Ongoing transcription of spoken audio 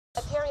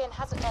battalion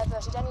hasn't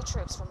diverted any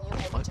troops from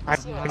UK into I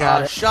Syria.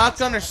 got it.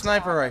 Shotgun or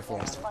sniper rifle?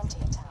 Shotgun.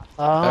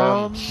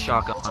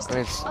 I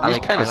mean, I we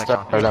like kind of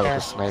started out with Yeah. the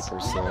sniper,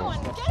 so.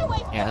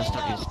 Yeah, let's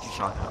start using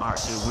shotgun. Alright,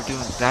 so we're doing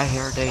that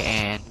hair day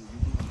and...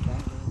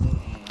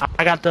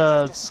 I got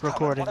the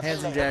recording.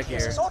 Handsome Jack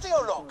here.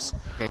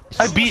 Okay,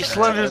 I so beat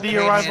Slender the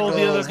Arrival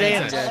the other day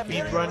in a Handsome Jack.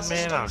 speed run,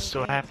 man. I was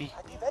so happy.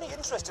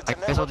 I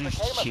guess I'll do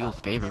shield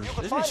favors.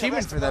 There's an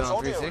achievement for that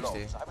on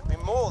 360.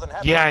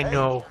 Yeah, I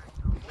know.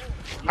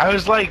 I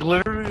was like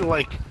literally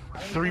like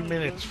 3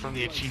 minutes from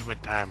the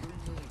achievement time.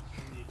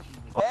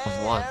 Of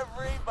what?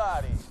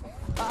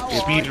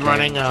 Speed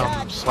running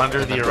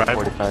Slender the Arrival.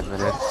 45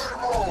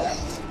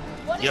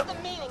 minutes. Yep.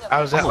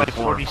 I was at like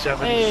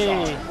 47.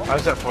 Hey. I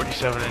was at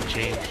 47 and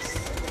change.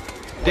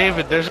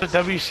 David, there's a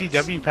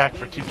WCW pack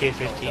for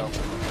 2K15.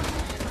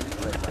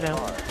 I know.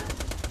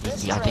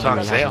 Yeah, I It's think on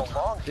we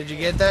sale. Did you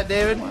get that,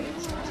 David?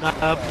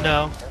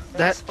 No.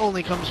 That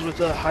only comes with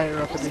the higher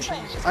up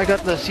editions. I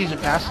got the season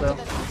pass though,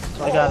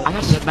 so I got it. I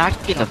got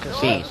smacked in the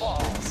face.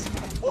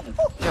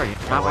 Jerry,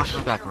 you're not watching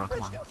the back row,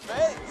 come on.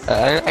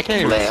 I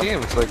can't even see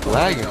him, it's like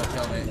lagging. Don't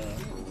tell me.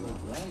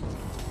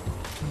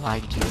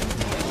 Like to.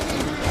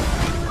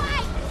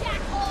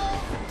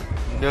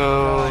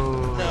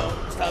 No. No,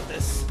 stop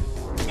this.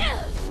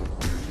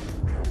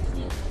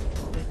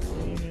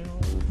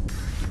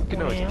 You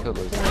can always kill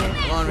those.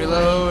 Come on,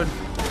 reload.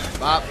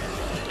 Bop.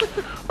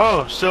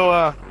 Oh, so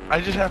I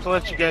just have to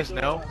let you guys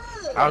know,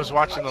 I was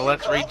watching the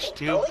Let's Rage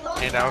 2,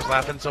 and I was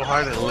laughing so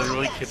hard I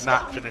literally could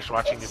not finish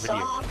watching the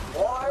video.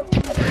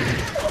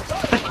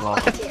 Well,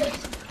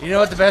 You know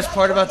what the best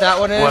part about that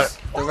one is? What?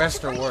 The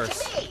rest are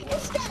worse.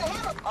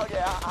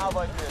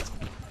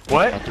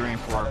 What? at 3 and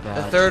 4 are The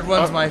bad. third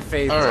one's my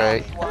favorite.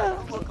 Alright.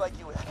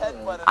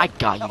 I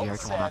got you, Jerry,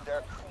 come on.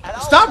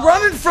 Stop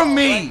running from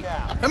me!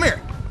 Come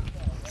here.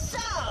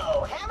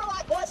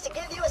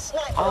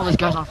 Oh, this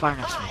guy's on fire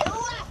next to me.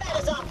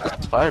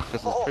 This fire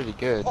pistol's pretty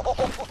good.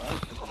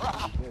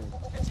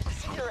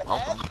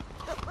 Welcome.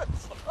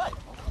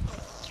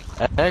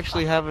 I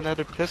actually have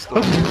another pistol.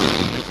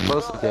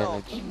 Explosive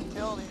damage.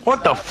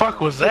 What the fuck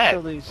was that?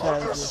 Totally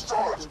savages.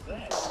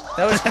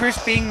 That was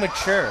Chris being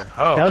mature.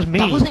 Oh. That was me.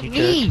 That wasn't you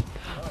me!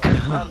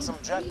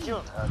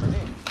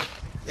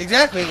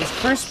 Exactly, it was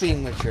Chris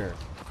being mature.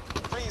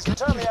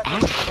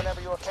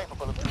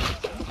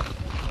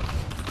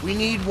 We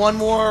need one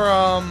more,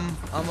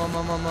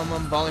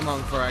 volley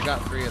monk for I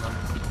got 3 of them.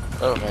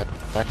 Oh man,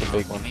 that's a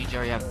big one. Me and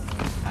Jerry have...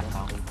 I don't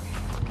know.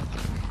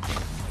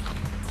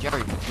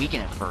 Jerry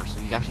weakened it first,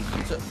 so you actually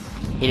hit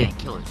it and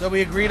kill it. So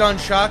we agreed on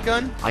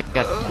shotgun? I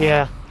got...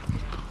 Yeah.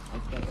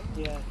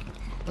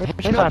 Good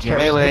job, Jerry.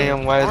 Melee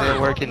and why isn't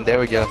it working? There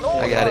we go.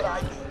 I got it.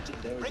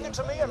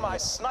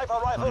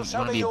 You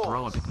wanna be a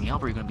bro and pick me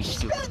up, or are you gonna be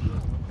stupid?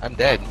 I'm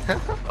dead.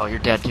 Oh, you're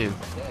dead too.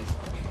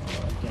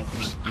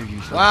 You're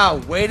useless. Wow,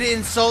 way to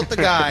insult the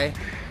guy.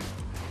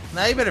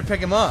 Now you better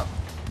pick him up.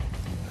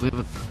 We have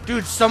a...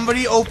 Dude,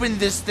 somebody opened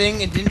this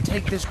thing and didn't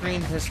take this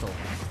green pistol.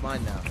 It's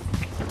mine now.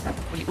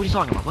 What are you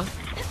talking about? What?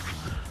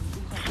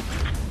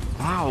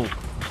 Wow.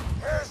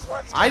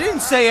 I didn't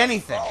say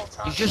anything.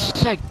 You just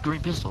said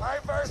green pistol. Wow,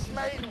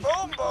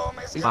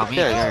 me and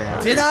Jerry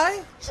have Did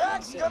I?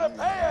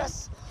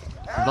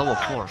 level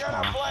 4. Come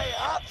on.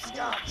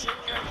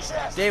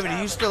 David,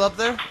 are you still up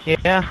there?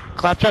 Yeah.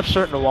 Claptrap's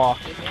starting to walk.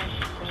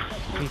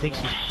 He thinks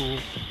he's cool.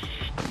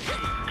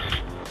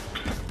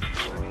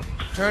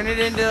 Turn it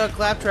into a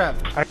claptrap.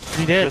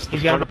 He did. Just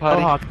He's got a porta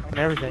potty. mohawk and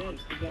everything.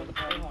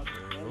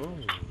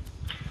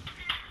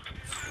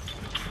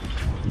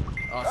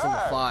 Awesome,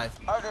 5.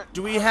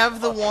 Do we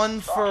have the one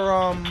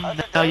for,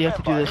 No, you have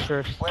to do this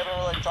first.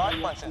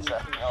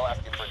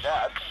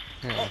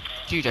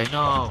 GJ,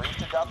 no.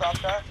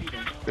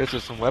 There's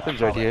just some weapons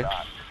right here.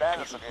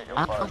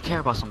 I don't care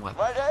about some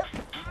weapon.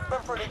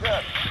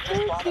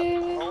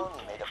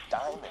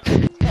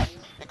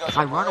 If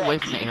I run away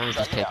from the area,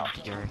 just take them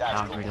to Jerry.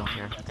 I really don't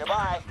care.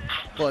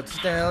 Blood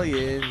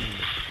Stallion?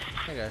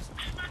 Hey guys.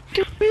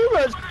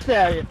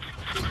 Stallion.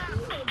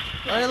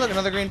 Oh, hey, look,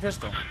 another green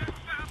pistol.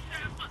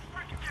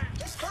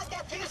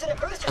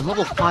 A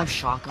level 5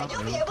 shotgun?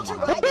 Really? Come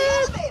on.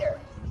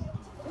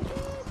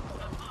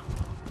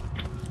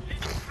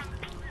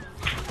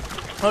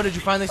 Oh, did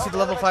you finally see the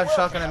level 5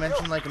 shotgun I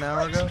mentioned like an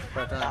hour ago?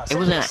 But, It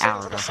wasn't an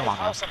hour ago. Come on,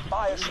 man.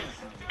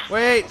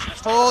 wait,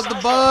 hold the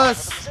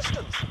bus!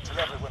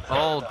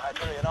 Hold.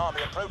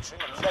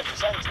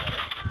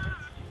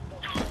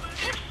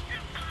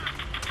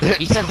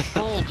 He said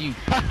fold, you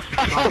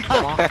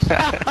box.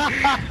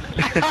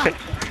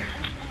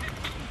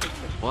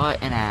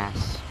 What an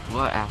ass.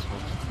 What asshole.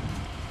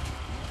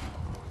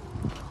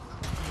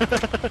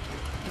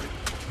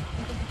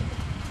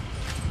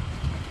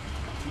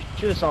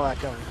 Should have saw that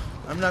coming.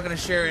 I'm not gonna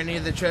share any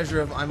of the treasure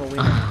of I'm a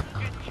wiener.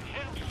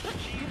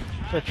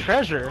 The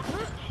treasure?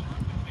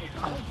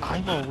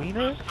 I'm a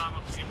wiener?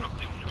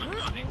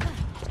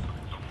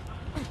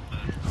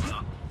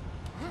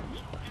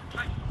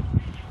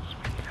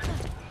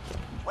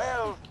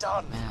 Well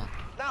done. Man.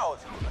 Now,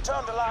 if you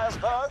return to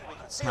Liarsburg, we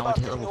can see Now we about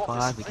hit getting level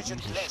you 5, we this can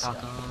use fidget a laser.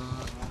 shotgun.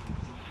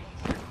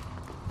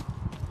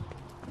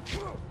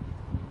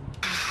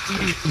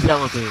 These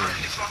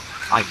elevators.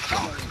 I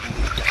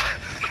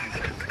jumped.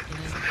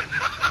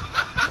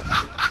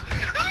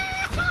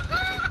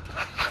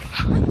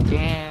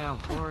 Damn,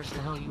 Forrest,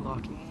 the hell you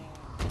walking?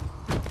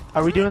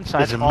 Are we doing It's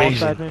all amazing.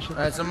 side missions?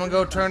 Alright, someone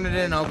go turn it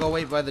in. I'll go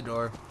wait by the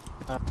door.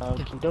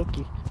 Okie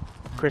dokie.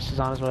 Chris is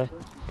on his way.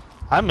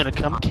 I'm gonna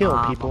come kill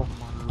people.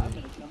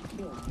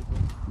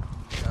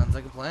 Sounds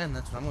like a plan.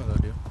 That's what I'm gonna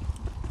go do.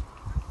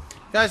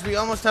 Guys, we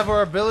almost have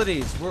our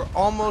abilities. We're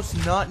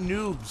almost not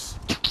noobs.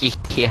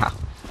 Yeah.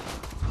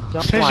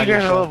 Don't Since lie you to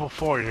guys are yourself. level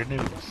 4, you're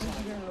new.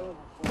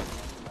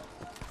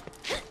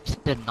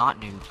 They're not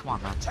noobs. Come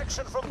on, man.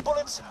 Protection from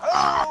bullets.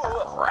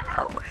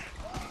 Heyyooo!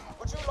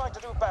 Would you like to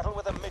do battle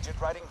with a midget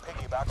riding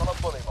piggyback on a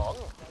bullymong?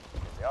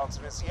 If the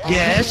answer is yes,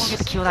 Yes. I want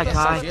to kill that then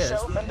guy. save Yes.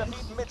 yourself and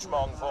defeat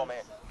Mitchmong for me.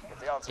 If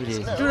the answer It is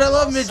is. no, Dude, I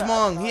love you're Midge sad.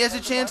 Mong. He has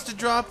a chance to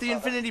drop the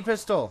infinity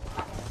pistol.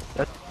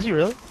 Is he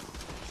really?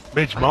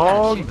 Bitch, I got an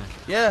Mog. achievement.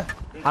 Yeah.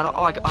 I don't.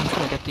 Oh, I got the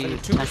Like a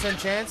tank. 2%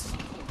 chance.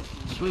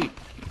 Sweet.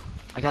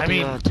 I got I the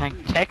mean,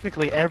 tank.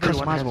 Technically,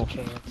 everyone has a Customizable.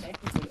 chance.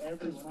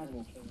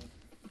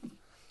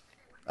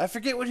 I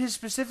forget what his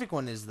specific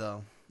one is,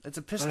 though. It's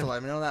a pistol. I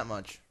know that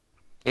much.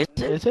 Is it?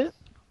 Is it?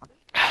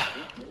 I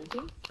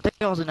think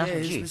it was an Yeah,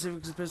 his SMG.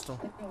 specific is a pistol.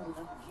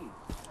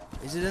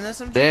 Is it an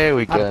SMG? There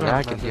we I go. don't Now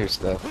I can remember. hear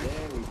stuff.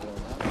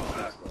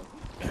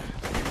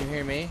 Can you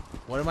hear me?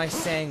 What am I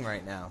saying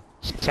right now?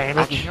 I can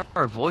Sandwich. hear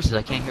our voices.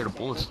 I can't hear the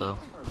bullets though.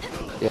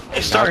 Yeah,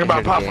 He's now I talking can about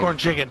hear the popcorn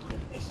chicken.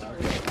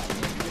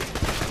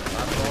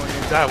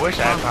 I wish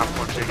I had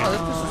popcorn Oh, chicken. this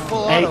pistol's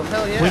full Hey, auto.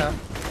 Hell yeah.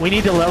 we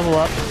need to level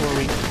up before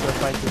we go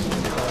fight this.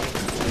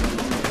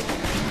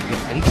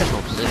 I think that's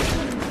level 6.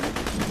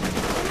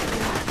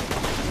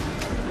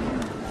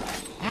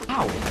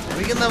 Ow!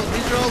 We can level.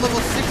 These are all level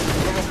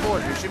 6s, level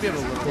 4s. We should be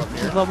able to level up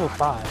This is here. level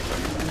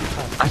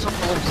 5. I saw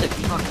level 6.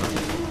 You talking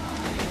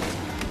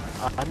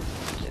about?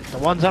 The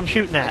ones I'm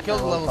shooting I at.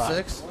 killed are a level 5.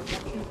 6.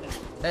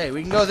 Hey,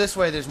 we can go this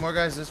way. There's more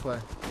guys this way.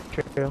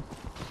 True.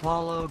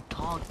 Follow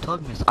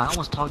Tugmas. I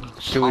almost told you.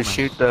 Should we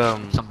shoot the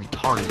some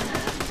retarded?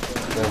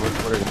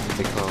 what are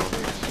they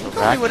called?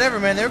 Call me whatever,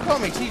 man. They were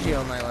calling me TJ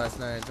all night last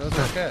night. So it's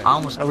okay. I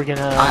almost. Are we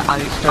gonna I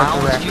start the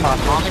almost rat used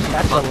pocket? Thomas.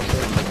 That's but- level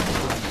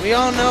 6. We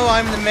all know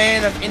I'm the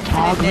man of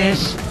infinite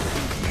names.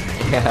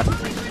 Tugmas. Yeah.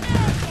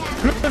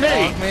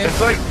 Hey,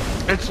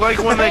 Tugmas. it's like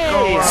when they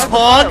call.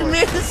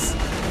 Tugmas?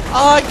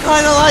 Oh, I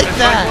kind of like It's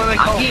like when that. they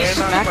call I'm getting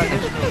Hannah smacked by in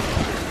his the name.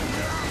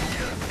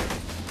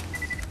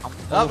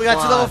 Oh, we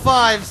got 2 level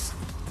 5s.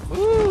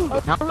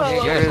 Now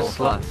Here's level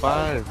slot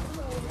 5.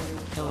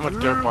 I'm a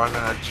dirt on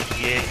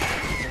GTA.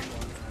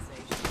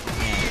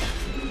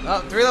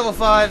 Oh, 3 level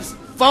 5s.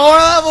 4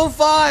 level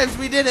 5s.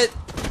 We did it.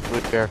 We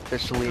are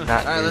officially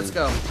not. All right, let's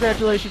go.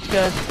 Congratulations,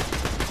 guys.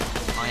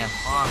 I am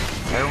on.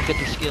 Everyone get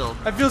their skill.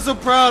 I feel so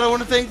proud. I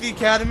want to thank the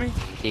Academy.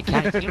 The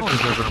academy, you don't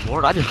deserve an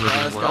award. I deserve an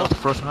let's award. I go. was the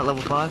first one at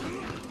level 5.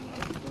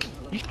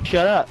 You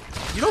shut up.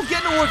 You don't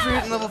get an award for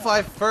hitting level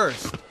 5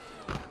 first.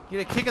 You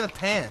get a kick in the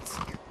pants.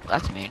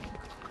 That's mean.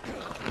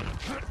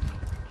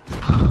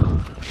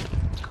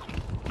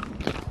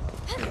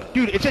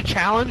 Dude, it's a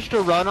challenge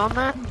to run on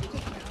that.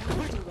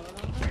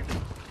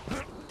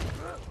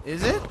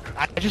 Is it?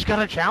 I just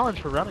got a challenge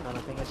for running on a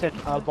thing. I said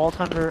Vault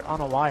Hunter on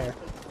a wire.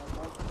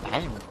 I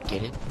didn't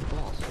get it.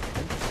 Balls.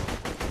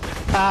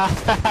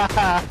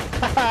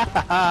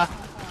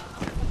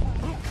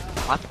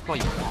 That's what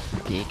you want,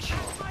 bitch.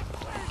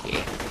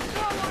 Okay.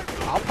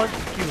 I'll punch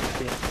you,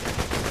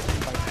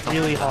 bitch. Like,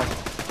 really hard.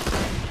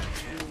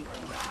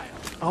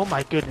 Oh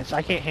my goodness,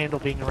 I can't handle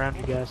being around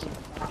you guys.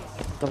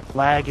 The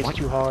lag is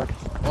too hard.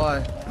 Why?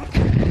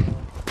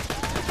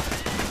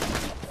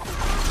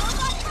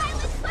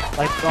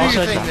 Like, all of a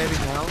your sudden, thing,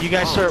 baby. you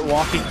guys start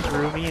walking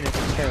through me and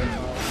it's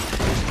terrifying.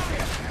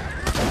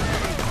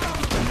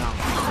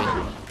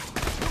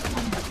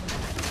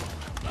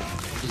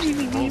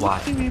 Why?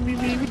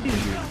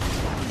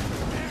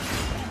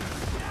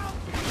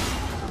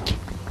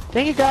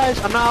 Thank you guys,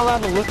 I'm not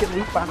allowed to look at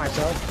loot by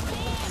myself.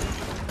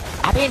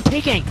 I didn't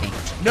take anything.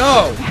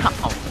 No.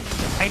 Ow.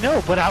 I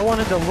know, but I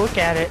wanted to look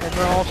at it and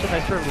then all of a sudden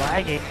I started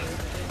lagging.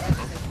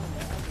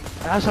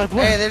 And I was like,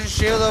 what? Hey, there's a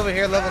shield over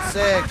here, level 6.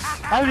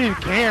 I don't even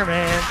care,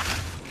 man.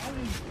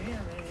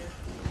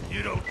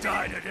 You don't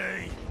die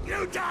today.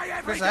 You die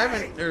every Chris, I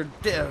haven't, or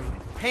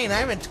Payne, I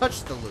haven't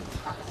touched the loot.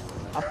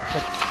 I'm like,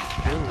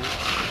 dude.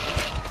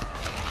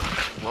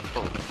 Whoa.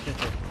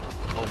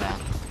 Oh man.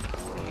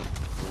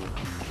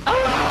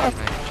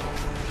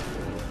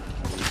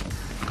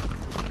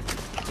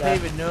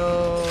 David,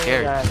 no.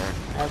 Gary, Guys, sir.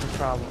 I have a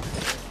problem.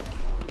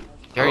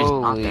 Gary's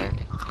not Holy. there.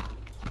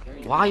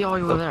 Why are you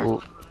over there?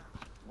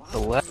 The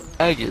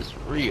lag is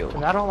real.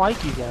 'Cause I don't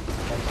like you guys.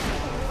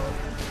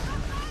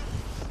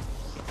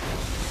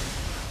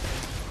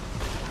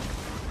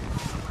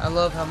 I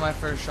love how my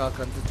first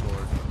shotgun's a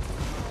Torg.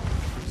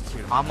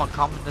 I'm a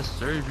coming to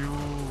save you.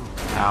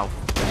 Ow.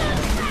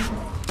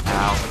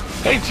 Ow.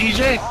 Hey,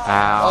 TJ.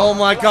 Ow. Oh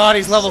my god,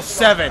 he's level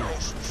 7.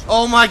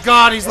 Oh my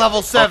god, he's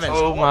level 7.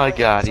 Oh my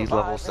god, he's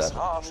level 7.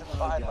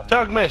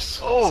 Tugmas.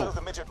 So Oh,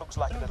 the midget looks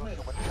like a little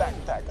human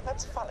backpack, and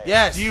that's funny.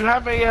 Yes. do you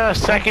have a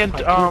second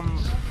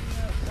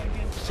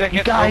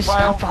You guys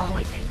profile? stop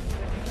following me.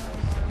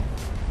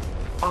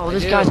 Oh,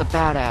 this do. guy's a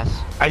badass.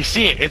 I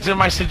see it. It's in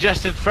my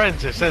suggested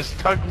friends. It says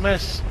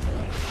Tugmas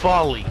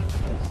Folly.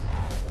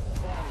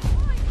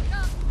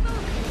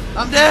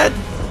 I'm dead.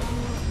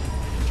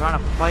 Trying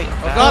to fight.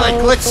 Oh god, I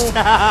glitched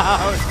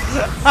out.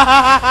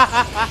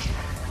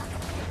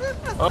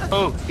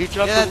 Oh, he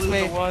dropped Yeah, the that's loot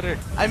in me. the water.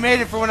 I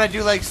made it for when I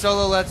do like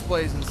solo let's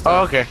plays and Oh,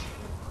 stuff. okay.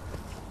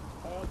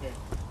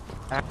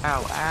 Ow,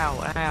 ow,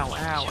 ow, ow,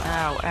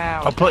 ow,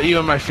 I'll ow, put you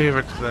in my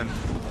favorites then.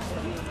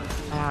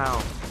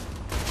 ow.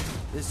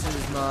 This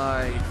is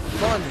my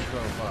fun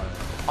profile.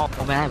 Oh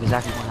man, I have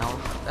exactly 1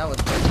 health. That was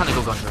It's time to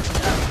go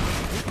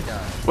Gunzerker. You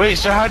died. Wait,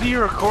 so how do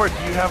you record?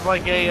 Do you have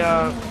like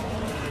a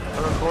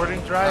recording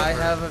drive? I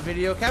have a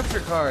video capture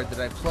card that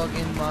I plug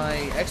in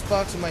my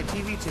Xbox and my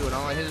TV to, and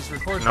all I hit is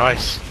record.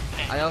 Nice.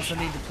 I also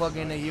need to plug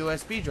in a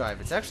USB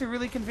drive. It's actually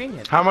really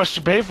convenient. How much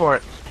to pay for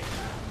it?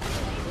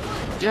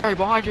 Jerry,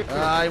 behind you.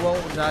 I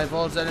won't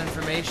divulge that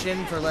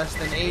information for less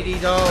than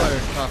 $80.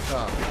 Cough,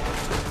 cough.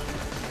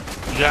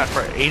 You got it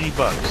for 80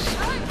 bucks.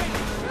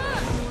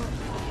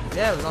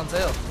 Yeah, it was on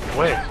sale.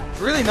 Wait.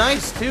 Really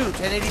nice too.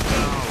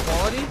 1080p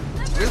quality.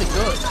 Really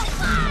good.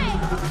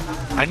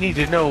 I need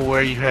to know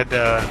where you had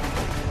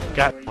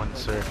got one,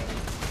 sir.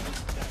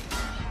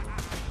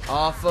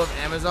 Off of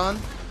Amazon.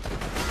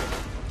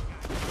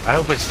 I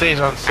hope it stays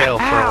on sale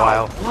for a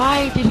while.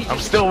 Why did he? I'm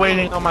still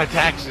waiting on my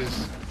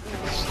taxes.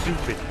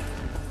 Stupid.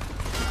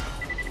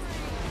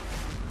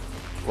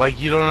 Like,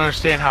 you don't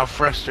understand how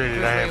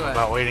frustrated I am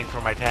about waiting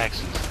for my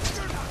taxes.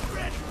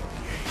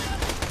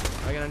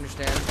 I can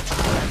understand.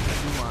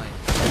 You mind.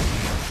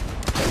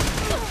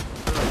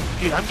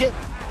 Dude, I'm getting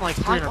like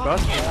 300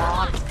 bucks.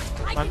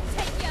 I'm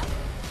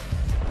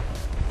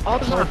Oh,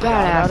 this is a I forgot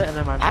about it, badass. and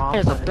then my mom That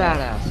is a pointed it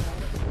out.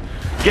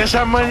 badass. Guess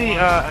how many?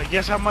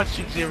 Guess how much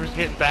you ever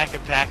get back in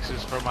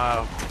taxes from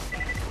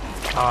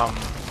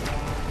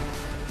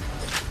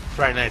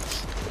Friday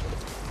nights?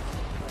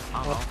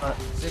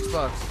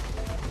 $6.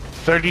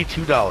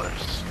 $32.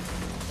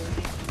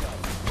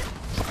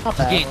 Not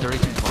He's getting bad.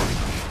 32 bucks.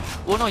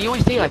 Well, no, you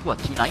only stay like what,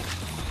 2 nights?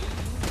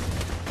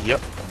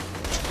 Yep.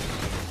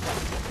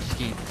 He's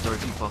getting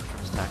 32 bucks from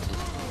his taxes.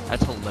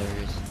 That's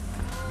hilarious.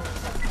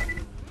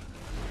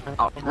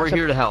 Oh, we're That's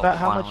here to help. About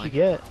how finally. much you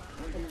get?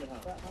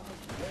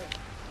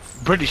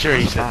 Pretty sure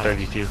he said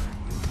 32.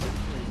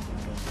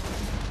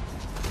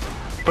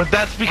 But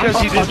that's because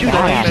he didn't Dude,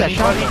 claim I use that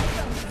anybody.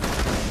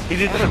 He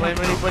didn't claim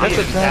anybody That's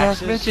a in badass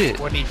taxes midget.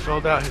 when he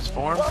filled out his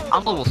form.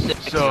 I'm level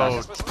 6.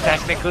 So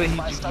technically, he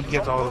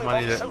gets all the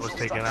money that was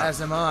taken out.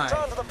 As am I.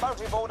 Return to the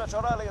bounty board at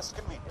your earliest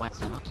convenience.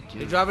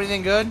 Did you drop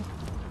anything good?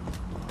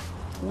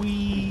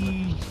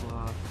 Wee.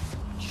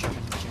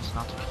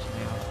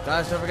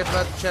 Guys, don't forget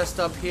about the chest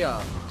up here.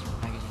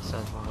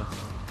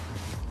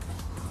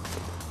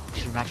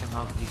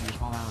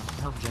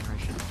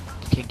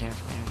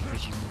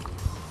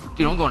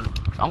 Dude, I'm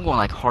going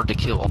like hard to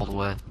kill all the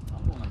way.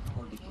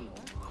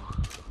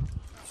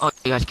 Oh,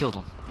 you guys killed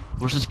him.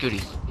 Where's his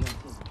goodies?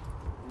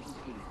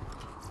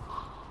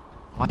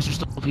 Why is there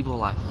still people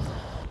alive?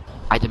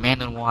 I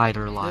demand and why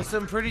they're There's alive.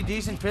 some pretty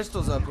decent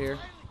pistols up here.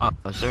 Oh,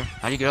 sir,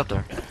 how do you get up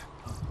there?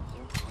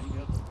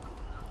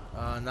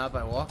 Not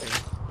by walking.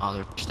 Oh,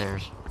 there's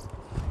stairs.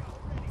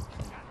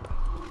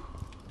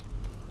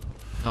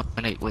 No,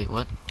 wait,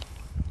 what?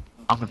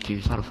 I'm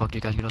confused. How the fuck do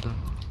you guys get up there?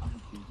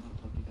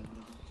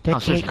 Take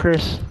me, seriously.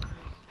 Chris.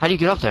 How do you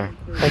get up there?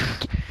 Like,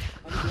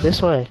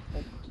 this way.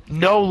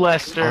 No,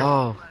 Lester.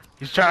 Oh,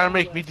 He's trying to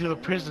make me do the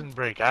prison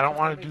break. I don't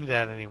want to do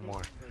that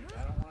anymore.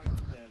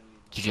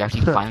 did you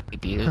actually finally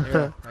beat it?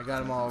 Here, I got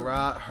them all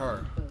right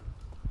here.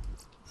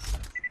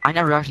 I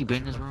never actually been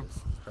in this room.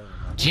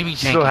 Jimmy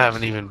Jenkins. Still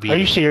haven't even beat Are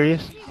you it.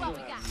 serious?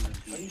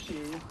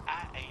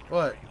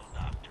 What?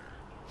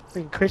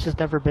 Freaking Chris has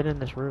never been in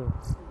this room.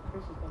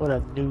 What a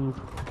noob.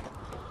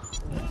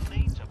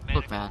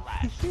 Look, man.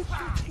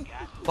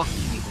 Fuck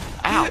you.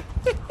 Ow.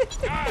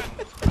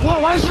 Whoa,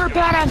 why is there a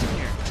badass in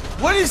here?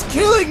 What is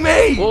killing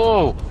me?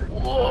 Whoa.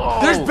 Whoa.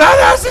 There's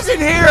badasses in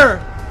here!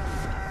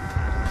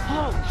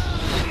 Oh,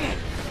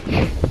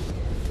 shit.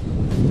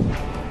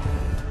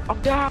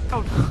 I'm down.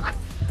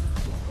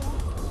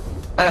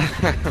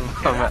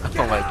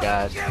 Oh my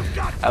gosh.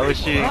 I was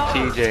shooting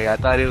TJ. I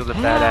thought he was a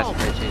badass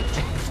midget.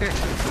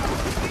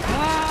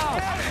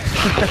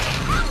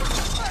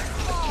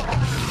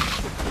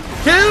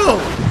 Kill!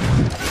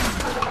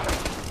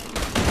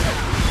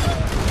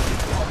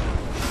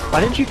 Why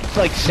didn't you,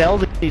 like, sell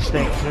these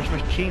things? There's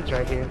machines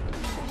right here.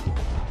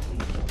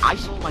 I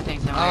sold my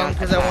things.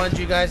 Because I wanted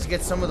you guys to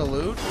get some of the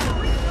loot.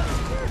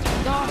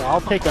 So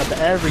I'll pick up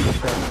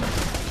everything.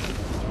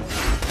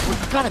 We're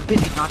kind of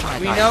busy not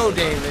trying to We die. know,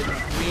 David.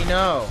 We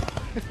know.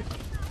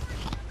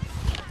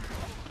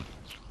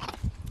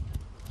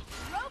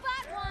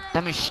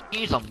 That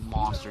machine's a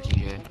monster,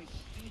 TJ.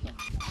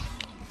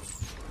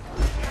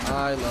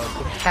 I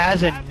love It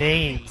has a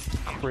name,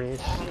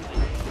 Chris.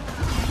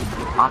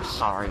 I'm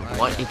sorry.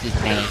 What is his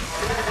name?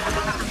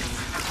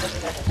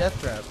 Death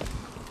Trap.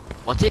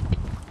 What's it?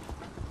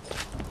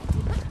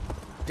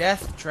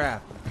 Death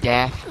Trap.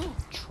 Death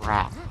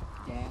Trap.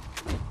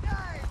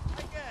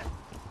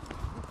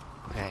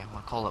 Okay, I'm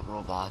gonna call it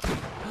robots.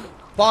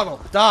 Bottle,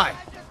 die!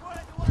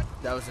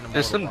 That was an immortal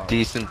There's some bottle.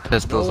 decent No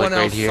pistols one like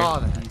right else here. saw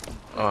that.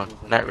 Oh,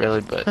 not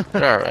really, but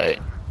they're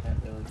alright.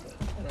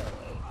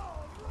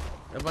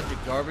 A bunch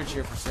of garbage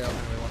here for sale if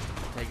anyone wants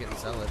to take it and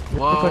sell it.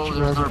 Whoa, there's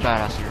another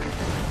badass here.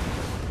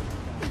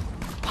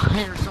 Why are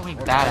there so many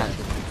badasses?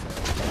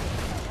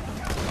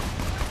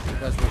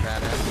 Because we're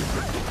badass.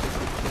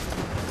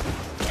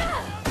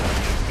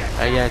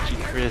 I got you,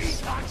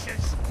 Chris.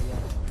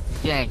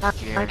 Thanks,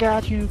 Jared. I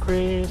got you,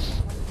 Chris.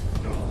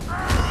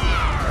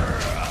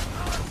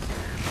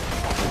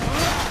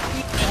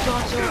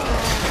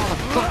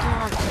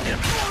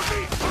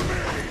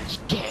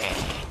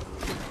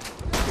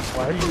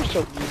 Why are you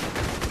so mean?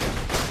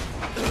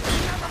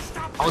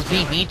 I was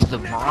being mean to the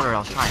marauder. I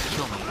was trying to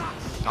kill me.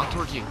 Not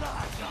towards you.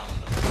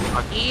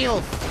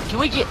 Eels! Can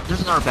we get?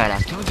 There's another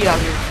badass. Can we get out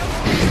here?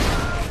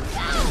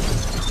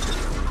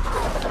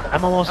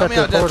 I'm almost Help at me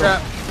the out, Death portal.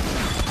 Trap.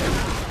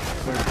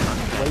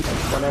 Wait,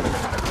 whatever.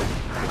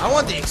 I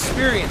want the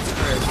experience,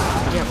 Chris.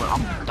 Yeah, but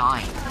I'm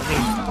dying.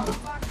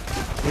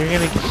 You're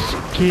gonna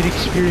get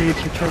experience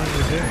returning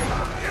your day.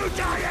 You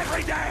die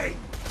every day!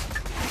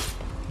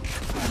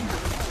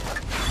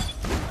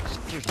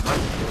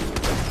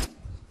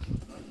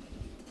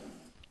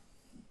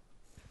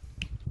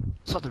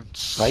 Southern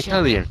I like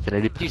how the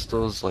infinity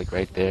pistol's like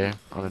right there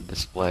on the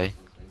display.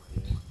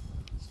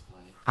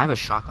 I have a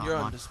shotgun You're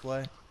on one.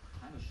 display.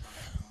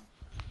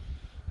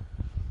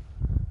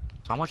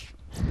 So how much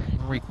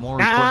more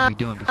recording are we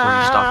doing before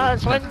you stop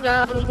it?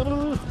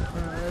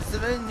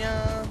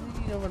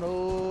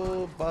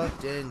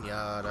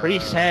 Pretty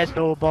sad,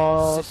 no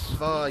boss.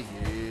 For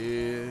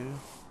you.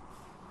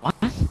 What?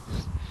 I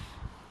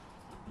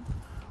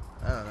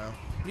don't know.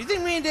 You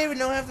think me and David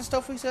know half the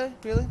stuff we say?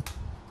 Really?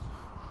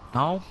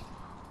 No?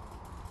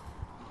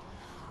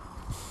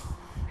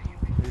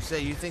 You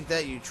say you think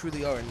that you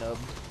truly are a nub.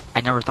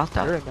 I never thought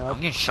that. You're a nub.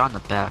 I'm getting shot in the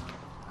back.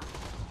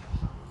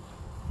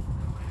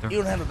 You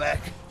don't have a back.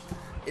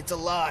 It's a I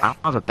lie. don't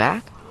have a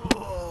back?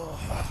 Oh.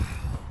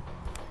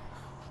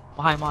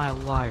 Why am I a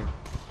liar?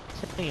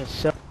 Something is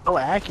so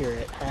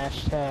accurate.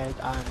 Hashtag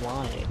I'm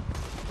lying.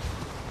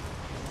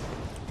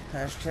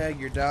 Hashtag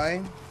you're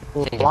dying.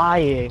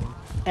 Lying.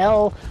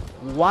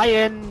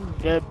 L-Y-N...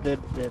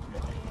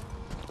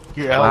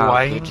 You're Wow,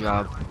 lying. good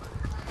job.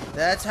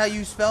 That's how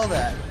you spell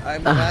that.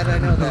 I'm glad I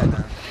know that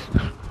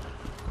now.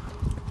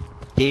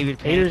 David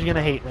Payne. Haters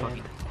gonna hate,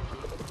 man.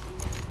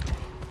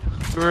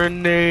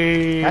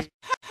 Grenade.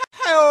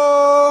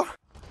 Hello.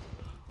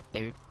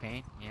 David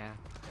Payne? Yeah.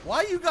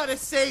 Why you gotta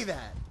say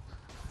that?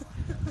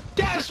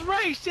 That's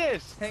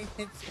racist. Take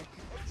it,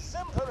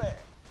 Simpere.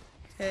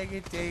 take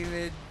it,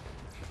 David.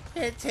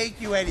 Can't take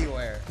you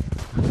anywhere.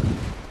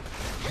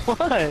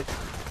 What?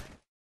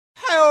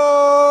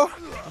 Hello.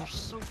 You're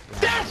so bad.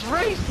 That's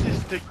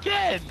racist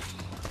again.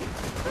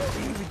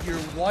 David, you're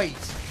white.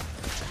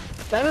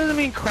 That doesn't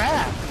mean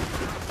crap.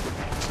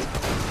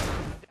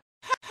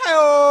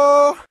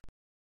 Hello.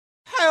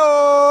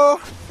 Hello.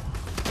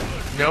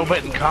 No,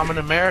 but in common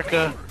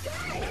America,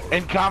 Hey.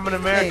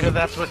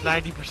 that's what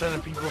 90%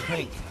 of people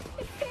think.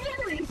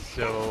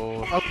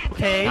 So,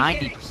 Okay.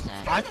 90%.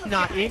 I'm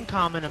not in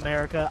common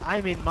America.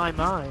 I'm in my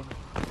mind.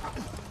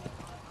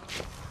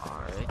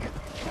 Alright.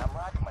 I'm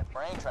racking my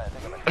brain trying to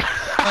think of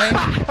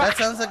a That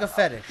sounds like a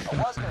fetish. I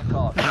was gonna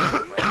call it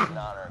Brain in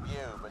honor of you,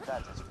 but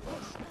that just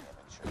feels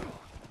immature.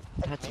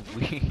 That's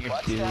Maybe weird,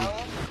 Butt dude.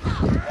 Stallion?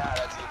 Yeah,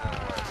 that's even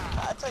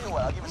worse. I tell you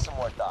what, I'll give it some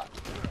more thought.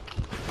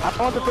 I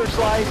want the first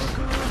slice.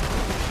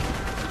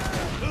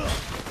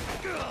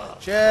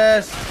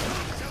 Chest.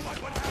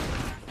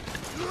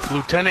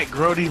 Lieutenant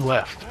Grody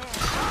left.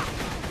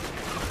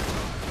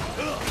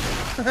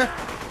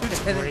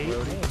 Lieutenant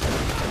Brody.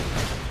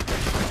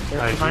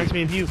 It reminds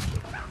me of you.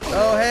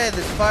 Oh, hey, there's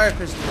a fire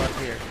pistol up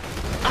here.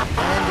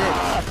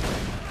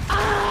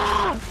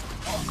 And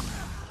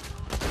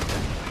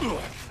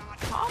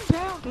Calm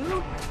down,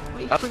 dude.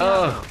 Wait for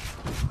that.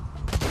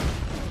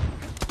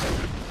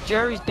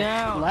 Jerry's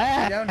down.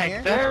 Lag. Down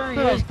here? That's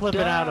what I was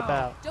flipping out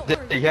about.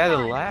 You had a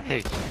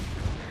lag.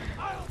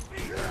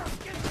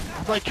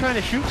 It's like trying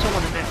to shoot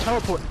someone and then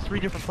teleport in 3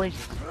 different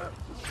places.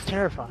 It's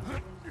terrifying.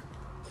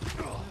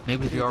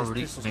 Maybe Dude, we this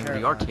already, pistol's maybe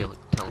we are terrifying.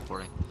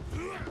 teleporting.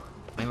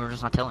 Maybe we're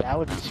just not telling. That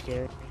would be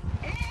scary.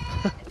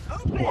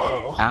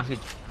 Whoa. Actually,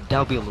 that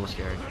would be a little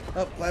scary.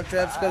 Oh,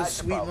 Laptrap's got a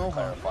sweet Problem mohawk.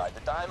 clarified.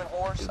 The diamond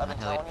horse I've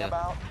been I like telling you that.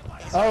 about.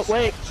 he's Oh, a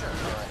wait. sure.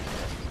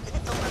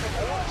 It's a living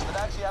horse that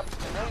actually happens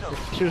to be native.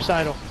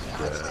 Suicidal.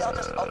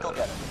 I'll go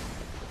get it.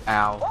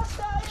 Ow. What's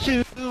that?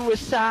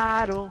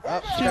 Suicidal.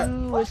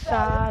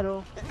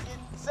 Suicidal.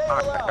 Say it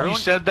aloud. You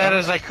said that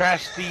as I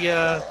crashed the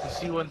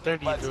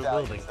C-130 Butt into a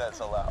Stallion, building. that's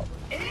allowed.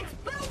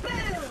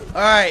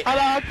 Alright,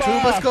 Hello,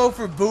 2 of us go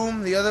for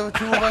boom, the other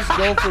 2 of us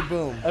go for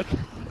boom. Okay.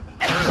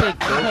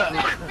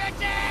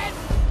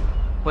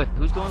 Wait,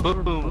 who's going Boom,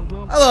 for boom. boom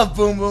boom? I love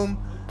Boom Boom.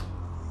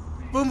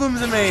 Boom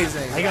Boom's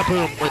amazing. I got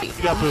boom. Wait.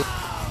 You got boom.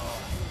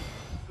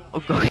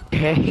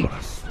 Okay.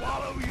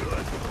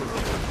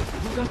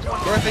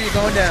 Bertha, you're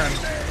going down.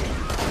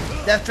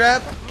 Death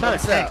Trap, Got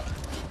what's it, up?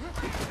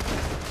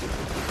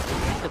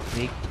 That's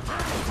big.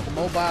 The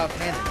mobile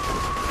cannon.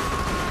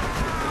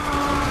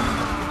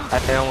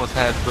 I almost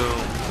had boom.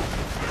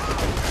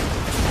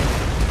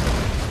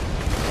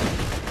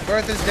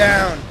 Bertha's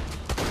down.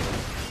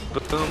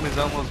 Boom is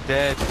almost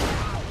dead.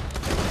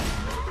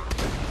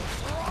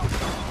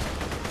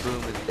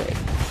 Boom is dead.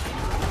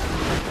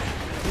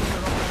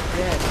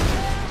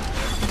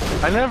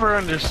 I never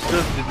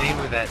understood the name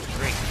of that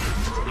drink.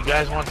 You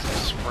guys want some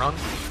sprung?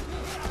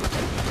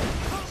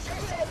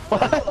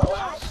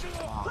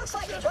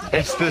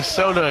 It's the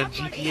soda in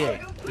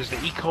GTA. There's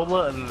the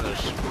E-Cola and then there's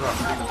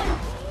sprung.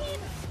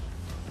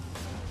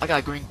 I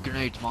got green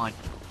grenades, mine.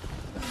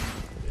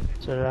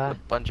 So did I. A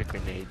bunch of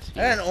grenades. I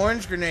got an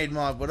orange grenade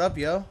mod. What up,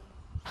 yo?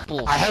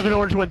 Bullshit. I have an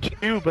orange one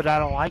too, but I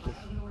don't like it.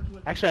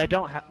 Actually, I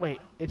don't have. Wait,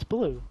 it's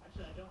blue.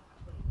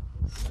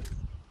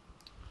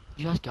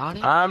 You guys got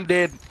it? I'm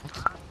dead.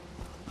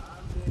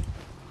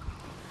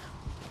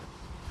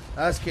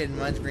 I was kidding.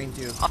 Mine's green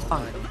too.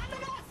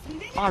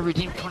 I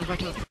redeemed 25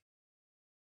 to